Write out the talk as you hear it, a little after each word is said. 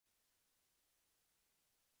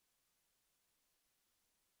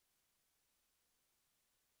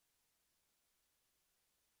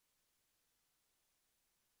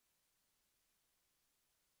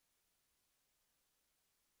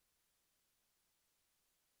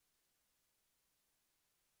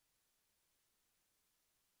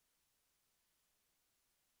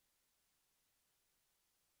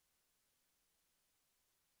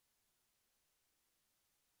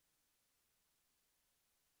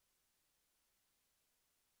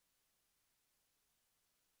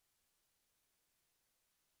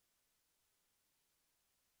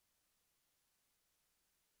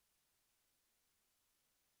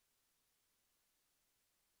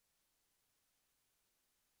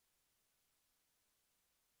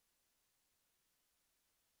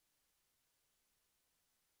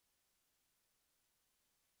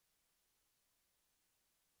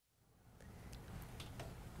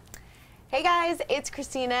Hey guys, it's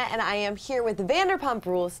Christina, and I am here with Vanderpump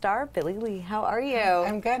Rules star Billie Lee. How are you?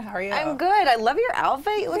 I'm good. How are you? I'm good. I love your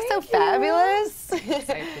outfit. You look so fabulous. Yes,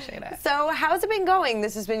 I appreciate it. So, how's it been going?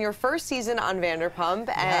 This has been your first season on Vanderpump,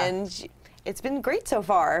 and it's been great so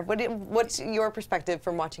far. What's your perspective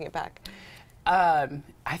from watching it back?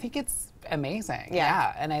 I think it's amazing.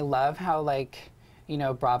 Yeah, and I love how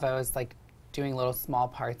Bravo is doing little small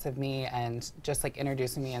parts of me and just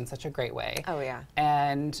introducing me in such a great way. Oh yeah.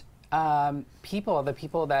 And the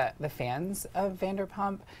fans of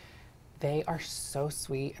Vanderpump, they are so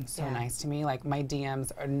sweet and so nice to me. My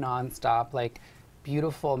DMs are nonstop,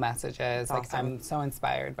 beautiful messages. Awesome. I'm so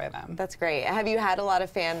inspired by them. That's great. Have you had a lot of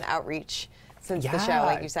fan outreach since the show,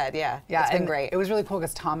 like you said? Yeah, it's been great. It was really cool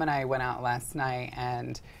because Tom and I went out last night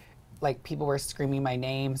and people were screaming my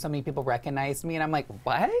name. So many people recognized me, and I'm like,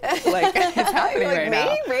 what? It's happening right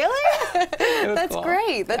now. Me? Really? That's cool.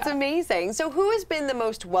 great. That's amazing. So who has been the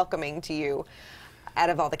most welcoming to you out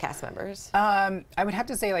of all the cast members? I would have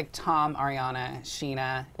to say Tom, Ariana,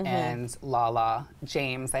 Sheena, and Lala.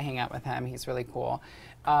 James, I hang out with him. He's really cool.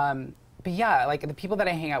 But yeah, the people that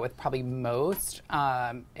I hang out with probably most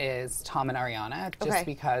is Tom and Ariana, just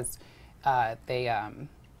because they,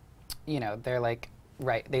 they're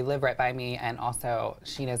they live right by me, and also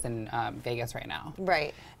Sheena's in Vegas right now.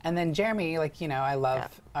 Right. And then Jeremy, I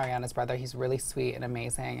love Ariana's brother. He's really sweet and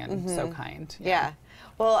amazing and so kind. Yeah.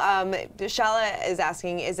 Well, Shala is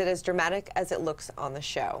asking, is it as dramatic as it looks on the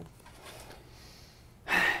show?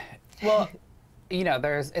 Well,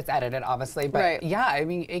 it's edited, obviously, but yeah, I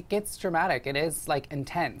mean, it gets dramatic. It is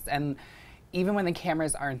intense, and even when the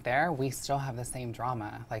cameras aren't there, we still have the same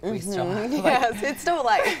drama. We still have, yes, it's still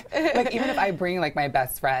life. Even if I bring my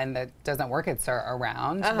best friend that doesn't work at SIR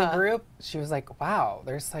around the group, she was like, wow,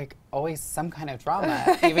 there's always some kind of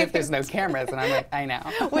drama, even if there's no cameras. And I'm like, I know.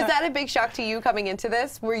 Was that a big shock to you coming into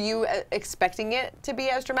this? Were you expecting it to be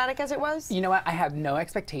as dramatic as it was? You know what? I have no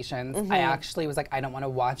expectations. I actually was I don't want to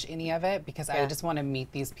watch any of it because I just want to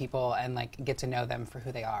meet these people and get to know them for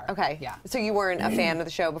who they are. Okay. Yeah. So you weren't a fan of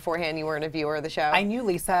the show beforehand? You weren't a viewer of the show? I knew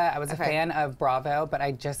Lisa. I was a fan of Bravo, but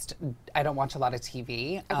I don't watch a lot of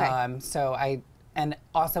TV. Okay. And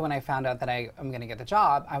also when I found out that I'm going to get the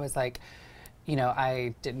job, I was I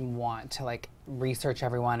didn't want to research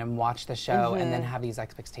everyone and watch the show and then have these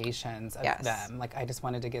expectations of them. I just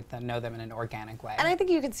wanted to get to know them in an organic way. And I think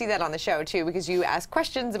you can see that on the show too, because you ask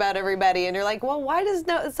questions about everybody and you're like, well, why does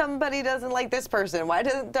somebody doesn't like this person? Why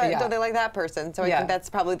don't they like that person? So I think that's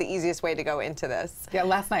probably the easiest way to go into this. Yeah,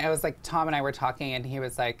 last night I was Tom and I were talking, and he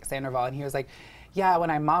was Sandoval, and he was yeah, when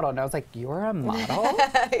I modeled. And I was like, you're a model?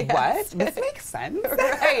 What? This makes sense.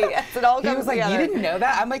 Right. Yes, it all comes He was together. You didn't know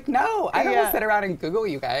that? I'm like, no. I don't just sit around and Google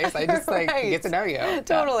you guys. I just get to know you.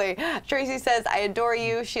 Totally. Tracy says, I adore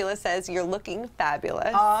you. Sheila says, you're looking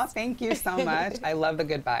fabulous. Aw, thank you so much. I love the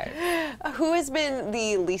good vibes. Who has been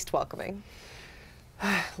the least welcoming?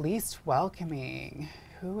 Least welcoming?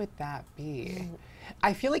 Who would that be?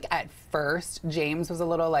 I feel at first, James was a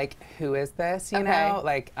little who is this, you know?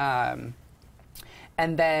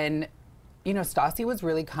 And then, Stassi was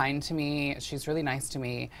really kind to me. She's really nice to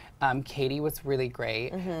me. Katie was really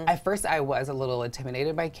great. At first, I was a little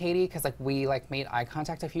intimidated by Katie because we made eye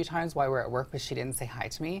contact a few times while we were at work, but she didn't say hi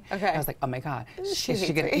to me. Okay. I was like, oh my God, is she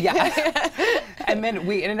gonna? Me. Yeah. And then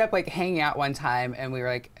we ended up hanging out one time, and we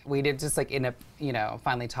were we did just end up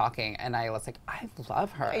finally talking, and I was I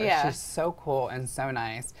love her. Yeah. She's so cool and so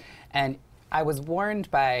nice. And I was warned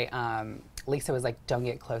by. Lisa was don't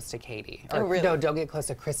get close to Katie. Or, really? No, don't get close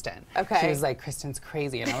to Kristen. Okay. She was Kristen's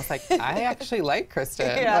crazy. And I was I actually like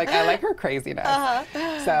Kristen. I like her craziness.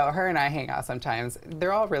 So her and I hang out sometimes.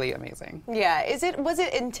 They're all really amazing. Yeah. Was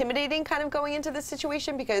it intimidating kind of going into this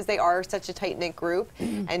situation because they are such a tight-knit group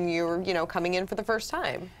and you're, coming in for the first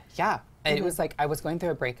time? Yeah. And it was I was going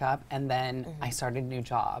through a breakup, and then I started a new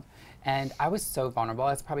job. And I was so vulnerable. I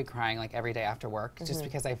was probably crying every day after work just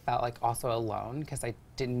because I felt also alone because I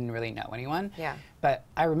didn't really know anyone. Yeah. But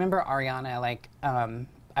I remember Ariana,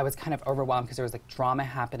 I was kind of overwhelmed because there was drama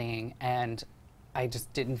happening, and I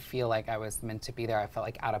just didn't feel I was meant to be there. I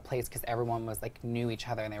felt out of place because everyone was knew each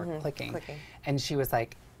other and they were clicking. And she was I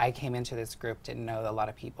came into this group, didn't know a lot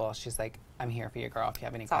of people. She's I'm here for you, girl, if you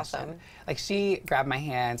have any questions. Awesome. She grabbed my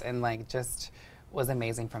hand and just was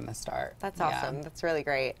amazing from the start. That's awesome. Yeah. That's really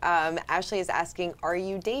great. Ashley is asking, are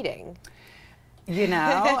you dating?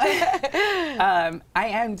 I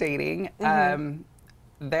am dating.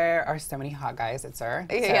 There are so many hot guys at SIR.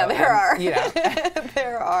 Yeah, there are.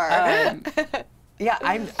 There are. Yeah,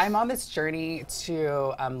 I'm on this journey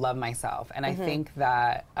to love myself, and I think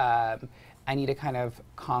that I need to kind of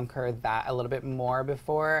conquer that a little bit more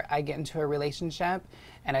before I get into a relationship.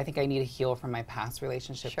 And I think I need to heal from my past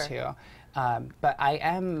relationship too. But I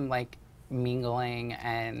am like mingling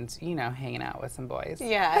and, you know, hanging out with some boys.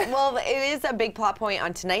 Yeah, well, it is a big plot point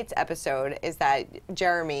on tonight's episode is that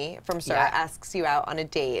Jeremy from SUR asks you out on a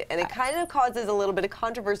date. And it kind of causes a little bit of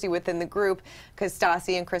controversy within the group because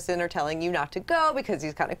Stassi and Kristen are telling you not to go because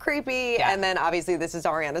he's kind of creepy. And then obviously this is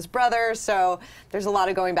Ariana's brother, so there's a lot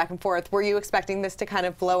of going back and forth. Were you expecting this to kind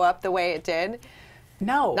of blow up the way it did?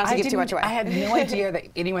 No, not to give too much away. I had no idea that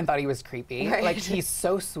anyone thought he was creepy. Like, he's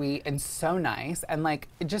so sweet and so nice and like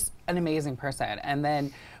just an amazing person. And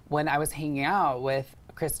then when I was hanging out with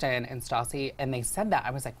Kristen and Stassi and they said that, I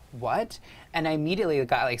was like, what? And I immediately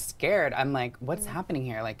got like scared. I'm like, what's happening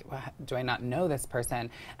here? Like, do I not know this person?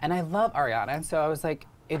 And I love Ariana, so I was like,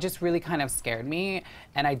 it just really kind of scared me.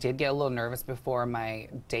 And I did get a little nervous before my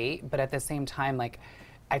date, but at the same time, like,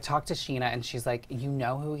 I talked to Sheena and she's like, you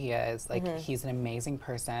know who he is. Like, he's an amazing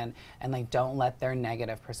person. And like, don't let their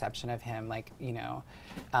negative perception of him, like, you know,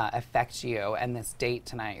 affect you and this date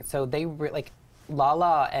tonight. So they like,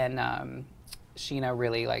 Lala and Sheena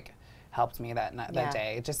really like helped me that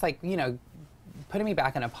day. Just like, you know, putting me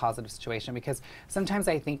back in a positive situation because sometimes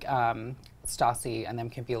I think Stassi and them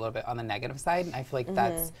can be a little bit on the negative side. And I feel like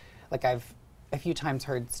that's, like I've a few times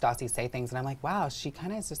heard Stassi say things and I'm like, wow, she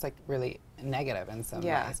kind of is just like really negative in some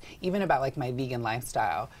ways. Even about like my vegan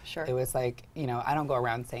lifestyle. It was like, you know, I don't go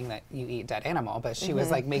around saying that you eat dead animal, but she was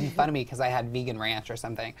like making fun of me because I had vegan ranch or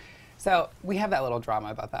something. So we have that little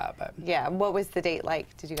drama about that. But yeah, what was the date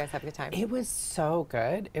like? Did you guys have a good time? It was so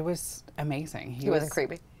good. It was amazing. He wasn't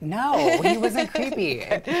creepy? No, he wasn't creepy.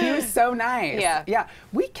 He was so nice. Yeah,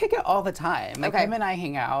 we kick it all the time. Like him and I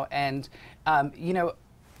hang out and, you know,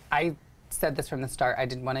 I said this from the start, I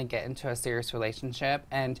didn't want to get into a serious relationship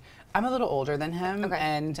and I'm a little older than him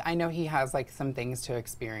and I know he has like some things to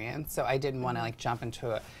experience, so I didn't want to like jump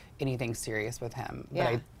into anything serious with him, but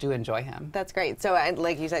I do enjoy him. That's great. So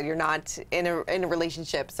like you said, you're not in a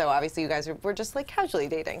relationship, so obviously you guys were just like casually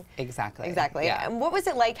dating. Exactly. Yeah. And what was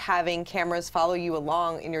it like having cameras follow you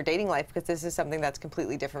along in your dating life, because this is something that's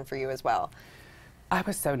completely different for you as well? I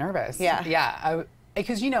was so nervous.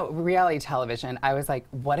 Because, you know, reality television, I was like,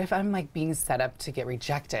 what if I'm like being set up to get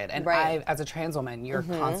rejected? And I, as a trans woman, you're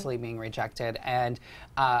constantly being rejected. And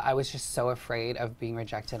I was just so afraid of being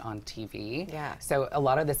rejected on TV. So a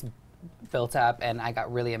lot of this built up and I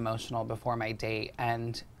got really emotional before my date.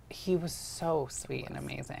 And he was so sweet and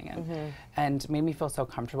amazing and made me feel so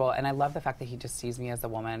comfortable. And I love the fact that he just sees me as a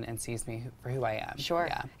woman and sees me for who I am.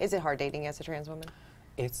 Is it hard dating as a trans woman?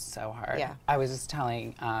 It's so hard. I was just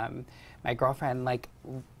telling my girlfriend, like,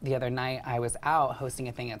 the other night I was out hosting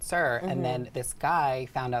a thing at SUR, and then this guy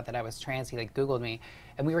found out that I was trans. He, like, Googled me,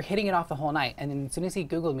 and we were hitting it off the whole night. And then as soon as he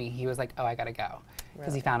Googled me, he was like, oh, I gotta go,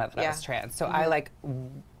 because he found out that I was trans. So I, like,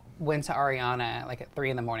 went to Ariana, like, at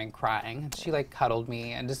 3 in the morning crying. And she, like, cuddled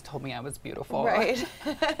me and just told me I was beautiful.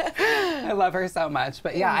 I love her so much.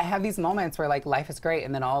 But, yeah, I have these moments where, like, life is great,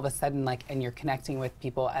 and then all of a sudden, like, and you're connecting with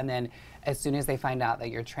people, and then as soon as they find out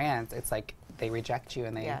that you're trans, it's like they reject you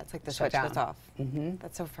and they it's like the switch that's off.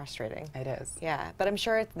 That's so frustrating. It is. Yeah, but I'm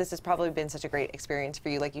sure this has probably been such a great experience for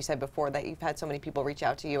you, like you said before, that you've had so many people reach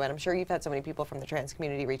out to you, and I'm sure you've had so many people from the trans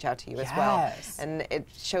community reach out to you as well. And it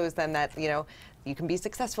shows them that, you know, you can be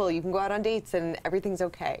successful, you can go out on dates, and everything's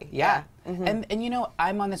okay. And you know,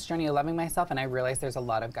 I'm on this journey of loving myself, and I realize there's a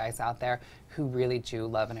lot of guys out there who really do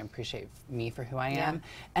love and appreciate me for who I am.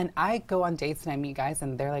 And I go on dates and I meet guys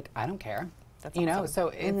and they're like, I don't care. That's you know, so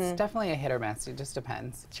it's definitely a hit or miss. It just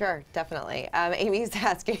depends. Sure, definitely. Amy's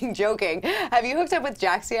asking, joking, have you hooked up with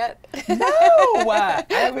Jax yet? No,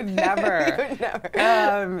 I would never. You would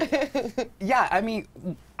never. Yeah, I mean,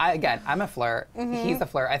 again, I'm a flirt. He's a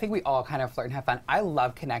flirt. I think we all kind of flirt and have fun. I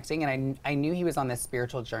love connecting, and I knew he was on this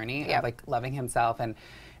spiritual journey of like loving himself,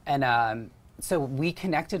 and so we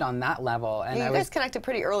connected on that level. And you guys connected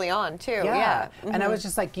pretty early on, too. And I was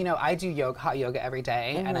just like, you know, I do hot yoga every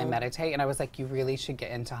day, and I meditate. And I was like, you really should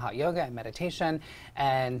get into hot yoga and meditation.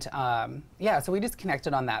 And so we just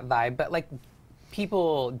connected on that vibe. But like,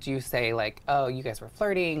 people do say like, oh, you guys were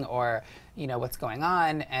flirting, or, you know, what's going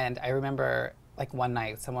on? And I remember like one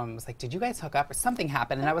night someone was like, did you guys hook up, or something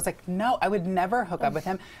happened? And I was like, no, I would never hook up with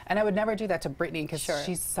him, and I would never do that to Brittany, because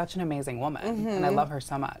she's such an amazing woman, and I love her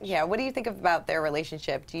so much. Yeah, what do you think about their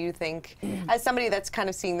relationship? Do you think, as somebody that's kind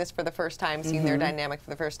of seeing this for the first time, seeing their dynamic for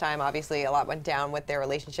the first time, obviously a lot went down with their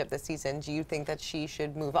relationship this season, do you think that she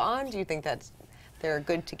should move on? Do you think that they're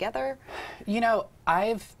good together? You know,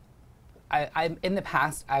 in the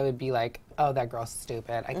past, I would be like, oh, that girl's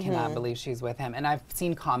stupid. I cannot believe she's with him. And I've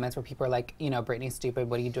seen comments where people are like, you know, Brittany's stupid.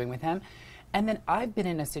 What are you doing with him? And then I've been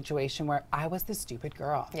in a situation where I was the stupid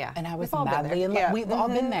girl. Yeah. And I was We've all been madly there. in love. Yeah. We've all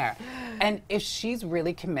been there. And if she's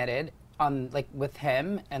really committed on like with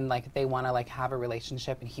him and like they want to like have a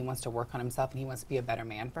relationship and he wants to work on himself and he wants to be a better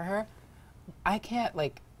man for her, I can't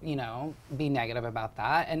like, you know, be negative about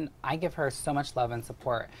that. And I give her so much love and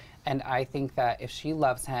support. And I think that if she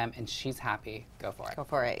loves him and she's happy, go for it. Go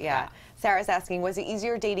for it, yeah. Sarah's asking, was it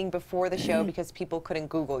easier dating before the show because people couldn't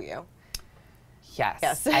Google you?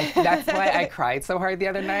 Yes. That's why I cried so hard the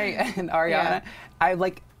other night. And Ariana,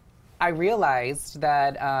 I realized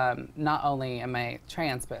that not only am I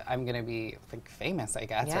trans, but I'm going to be like famous, I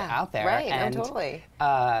guess, or out there. Right, and, no, totally.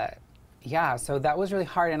 Yeah, so that was really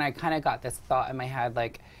hard. And I kind of got this thought in my head,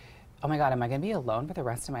 like, oh my God, am I going to be alone for the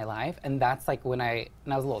rest of my life? And that's like and I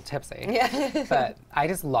was a little tipsy. Yeah. But I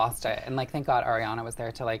just lost it. And like, thank God Ariana was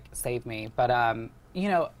there to like save me. But, you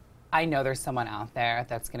know, I know there's someone out there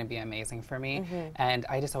that's going to be amazing for me. And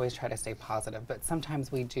I just always try to stay positive. But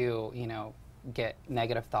sometimes we do, you know, get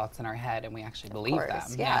negative thoughts in our head and we actually believe them.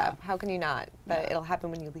 Yeah. How can you not? But it'll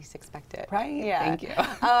happen when you least expect it. Right? Yeah. Thank you.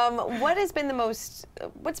 What's been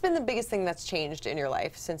the biggest thing that's changed in your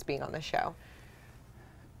life since being on the show?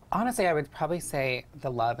 Honestly, I would probably say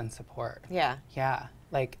the love and support. Yeah. Yeah.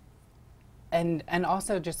 Like, and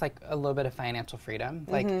also just like a little bit of financial freedom.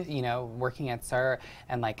 Like, you know, working at SIR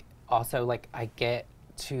and like also like I get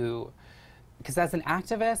to, because as an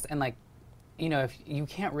activist and like, you know, if you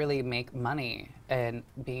can't really make money in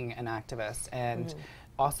being an activist and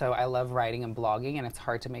also I love writing and blogging and it's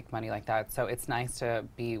hard to make money like that. So it's nice to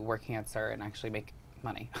be working at SIR and actually make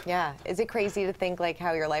money. Yeah. Is it crazy to think like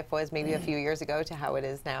how your life was maybe a few years ago to how it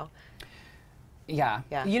is now? Yeah.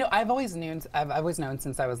 Yeah. You know, I've always known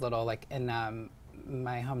since I was little, like in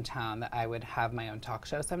my hometown, that I would have my own talk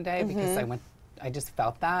show someday because I just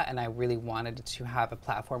felt that and I really wanted to have a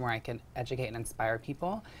platform where I can educate and inspire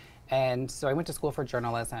people. And so I went to school for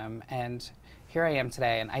journalism and here I am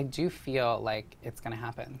today, and I do feel like it's going to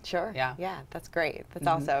happen. Sure. Yeah. Yeah, that's great. That's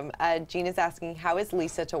awesome. Gina's asking, how is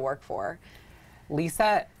Lisa to work for?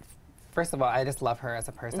 Lisa, first of all, I just love her as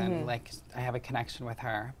a person. Like, I have a connection with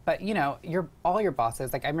her. But, you know, all your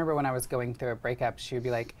bosses, like, I remember when I was going through a breakup, she would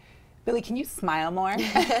be like, Billie, can you smile more?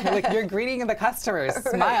 Like, you're greeting the customers,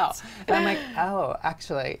 smile. And I'm like, oh,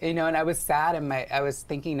 actually, you know, and I was sad and I was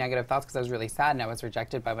thinking negative thoughts because I was really sad and I was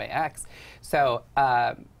rejected by my ex. So,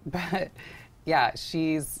 but yeah,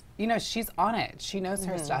 she's on it. She knows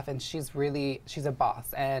her stuff and she's a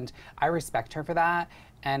boss and I respect her for that.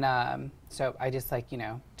 And so I just like, you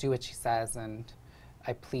know, do what she says and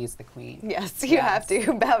I please the queen. Yes, you have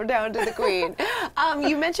to bow down to the queen.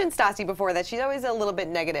 You mentioned Stassi before, that she's always a little bit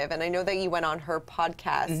negative, and I know that you went on her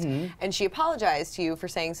podcast and she apologized to you for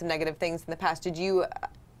saying some negative things in the past. Did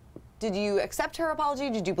you accept her apology?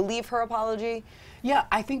 Did you believe her apology? Yeah,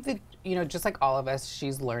 I think that, you know, just like all of us,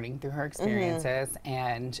 she's learning through her experiences.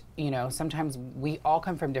 And, you know, sometimes we all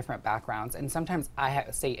come from different backgrounds. And sometimes I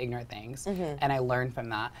say ignorant things and I learn from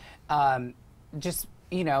that. Just,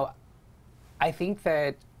 you know, I think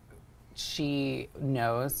that she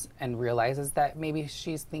knows and realizes that maybe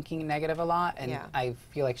she's thinking negative a lot. And I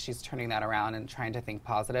feel like she's turning that around and trying to think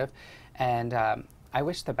positive. And I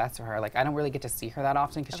wish the best for her. Like, I don't really get to see her that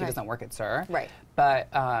often because she doesn't work at SIR. Right. But,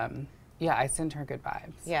 yeah, I send her good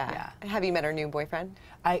vibes. Yeah. Have you met her new boyfriend?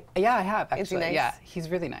 I have, actually. Is he nice? Yeah, he's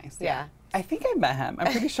really nice. Yeah. I think I met him. I'm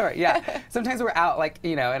pretty sure. Yeah. Sometimes we're out, like,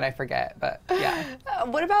 you know, and I forget, but yeah.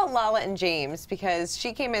 What about Lala and James? Because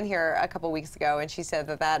she came in here a couple weeks ago and she said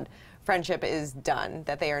that friendship is done,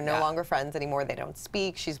 that they are no longer friends anymore. They don't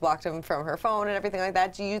speak. She's blocked him from her phone and everything like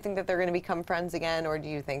that. Do you think that they're going to become friends again, or do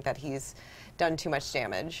you think that he's done too much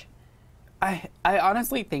damage? I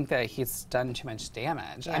honestly think that he's done too much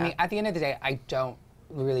damage. I mean, at the end of the day, I don't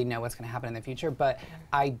really know what's going to happen in the future, but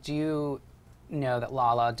I do know that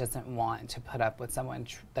Lala doesn't want to put up with someone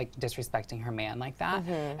like disrespecting her man like that.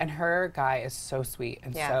 And her guy is so sweet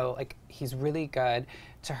and so like he's really good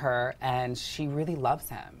to her and she really loves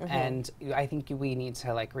him. And I think we need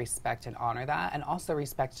to like respect and honor that and also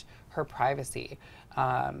respect her privacy.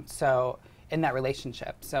 So in that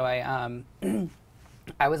relationship. So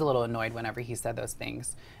I was a little annoyed whenever he said those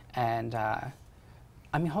things. And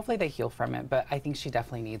I mean, hopefully they heal from it, but I think she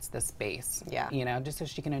definitely needs the space, you know, just so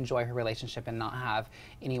she can enjoy her relationship and not have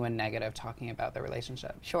anyone negative talking about the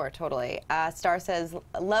relationship. Sure, totally. Star says,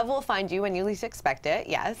 love will find you when you least expect it.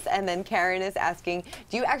 Yes. And then Karen is asking,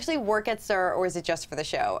 do you actually work at SIR or is it just for the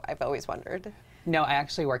show? I've always wondered. No, I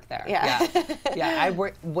actually work there. Yeah. I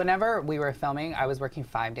work, whenever we were filming, I was working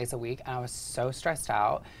 5 days a week and I was so stressed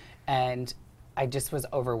out and I just was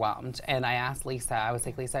overwhelmed. And I asked Lisa, I was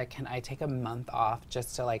like, Lisa, can I take a month off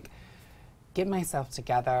just to like get myself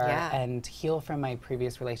together and heal from my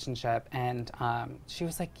previous relationship. And she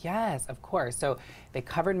was like, yes, of course. So they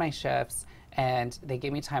covered my shifts and they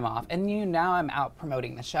gave me time off. And now I'm out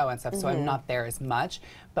promoting the show and stuff, so I'm not there as much.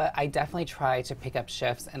 But I definitely try to pick up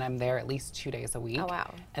shifts, and I'm there at least 2 days a week. Oh,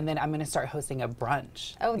 wow. And then I'm going to start hosting a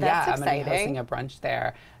brunch. Oh, that's exciting. I'm going to be hosting a brunch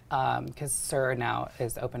there. Because Sir now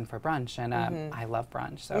is open for brunch, and I love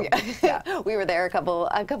brunch. So we were there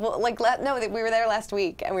we were there last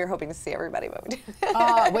week, and we were hoping to see everybody.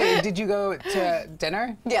 Wait, did you go to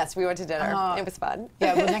dinner? Yes, we went to dinner. It was fun.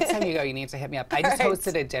 Yeah, well, next time you go, you need to hit me up. I just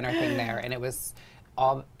hosted a dinner thing there, and it was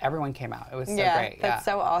everyone came out. It was so great. That's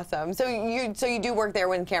so awesome. So you do work there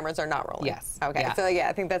when cameras are not rolling? Yes. Okay. Yeah. So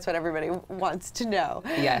I think that's what everybody wants to know.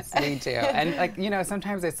 Yes, me too. And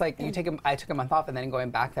sometimes it's like I took a month off, and then going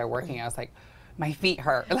back there working, I was like, my feet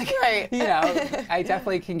hurt. I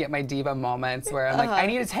definitely can get my diva moments where I'm like, I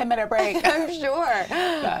need a 10-minute break. I'm sure.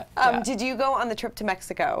 But, did you go on the trip to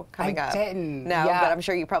Mexico coming up? I didn't. No, but I'm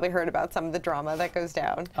sure you probably heard about some of the drama that goes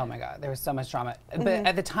down. Oh my God, there was so much drama. But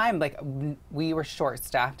at the time, we were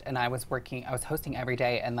short-staffed, and I was hosting every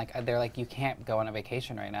day, and they're like, you can't go on a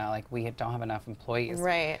vacation right now. We don't have enough employees.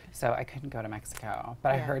 Right. So I couldn't go to Mexico.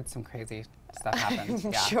 But I heard some crazy stuff happened.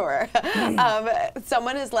 Yeah. Sure.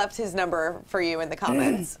 Someone has left his number for you in the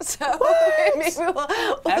comments, so maybe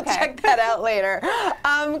we'll check that out later.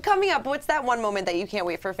 Coming up, what's that one moment that you can't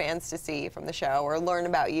wait for fans to see from the show or learn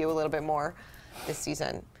about you a little bit more this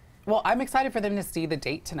season? Well, I'm excited for them to see the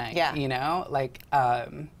date tonight. Yeah.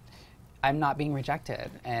 I'm not being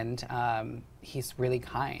rejected, and he's really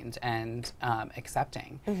kind and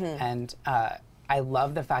accepting, and I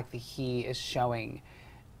love the fact that he is showing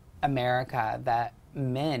America that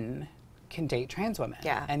men can date trans women.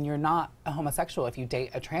 Yeah. And you're not a homosexual if you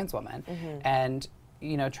date a trans woman. And,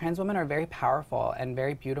 trans women are very powerful and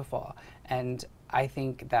very beautiful. And I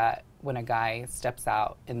think that when a guy steps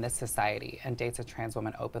out in this society and dates a trans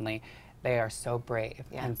woman openly, they are so brave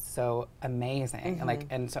and so amazing.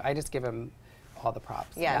 And so I just give him all the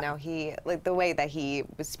props. No, he, the way that he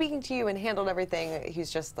was speaking to you and handled everything,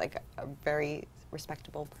 he's just a very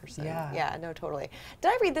respectable person. Yeah, no, totally. Did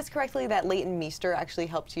I read this correctly that Leighton Meester actually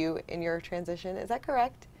helped you in your transition? Is that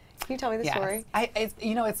correct? Can you tell me the story? It's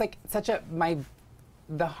such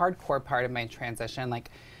the hardcore part of my transition,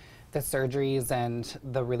 the surgeries and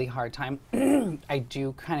the really hard time. I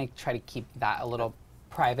do kind of try to keep that a little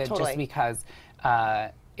private just because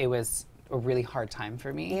it was a really hard time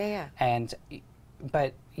for me.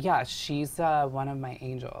 But she's one of my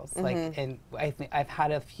angels. And I've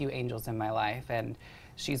had a few angels in my life, and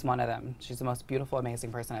she's one of them. She's the most beautiful,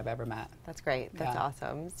 amazing person I've ever met. That's great. That's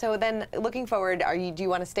awesome. So then, looking forward, do you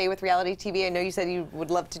want to stay with reality TV? I know you said you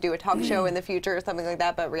would love to do a talk show in the future or something like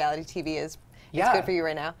that, but reality TV is good for you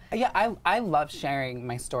right now. Yeah, I love sharing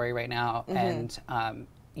my story right now, and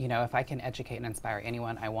if I can educate and inspire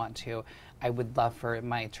anyone, I want to. I would love for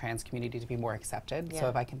my trans community to be more accepted, so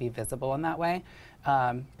if I can be visible in that way.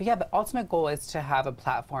 But the ultimate goal is to have a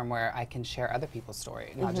platform where I can share other people's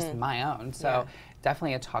story, not just my own. So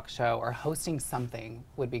definitely a talk show or hosting something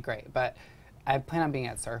would be great. But I plan on being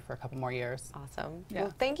at Surf for a couple more years. Awesome. Yeah.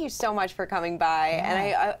 Well, thank you so much for coming by.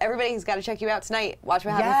 And everybody's got to check you out tonight. Watch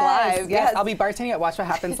What Happens Live. Yes, I'll be bartending at Watch What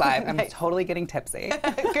Happens Live. I'm totally getting tipsy.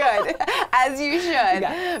 Good, as you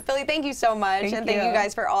should. Billie, thank you so much. Thank you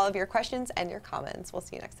guys for all of your questions and your comments. We'll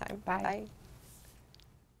see you next time. Bye. Bye.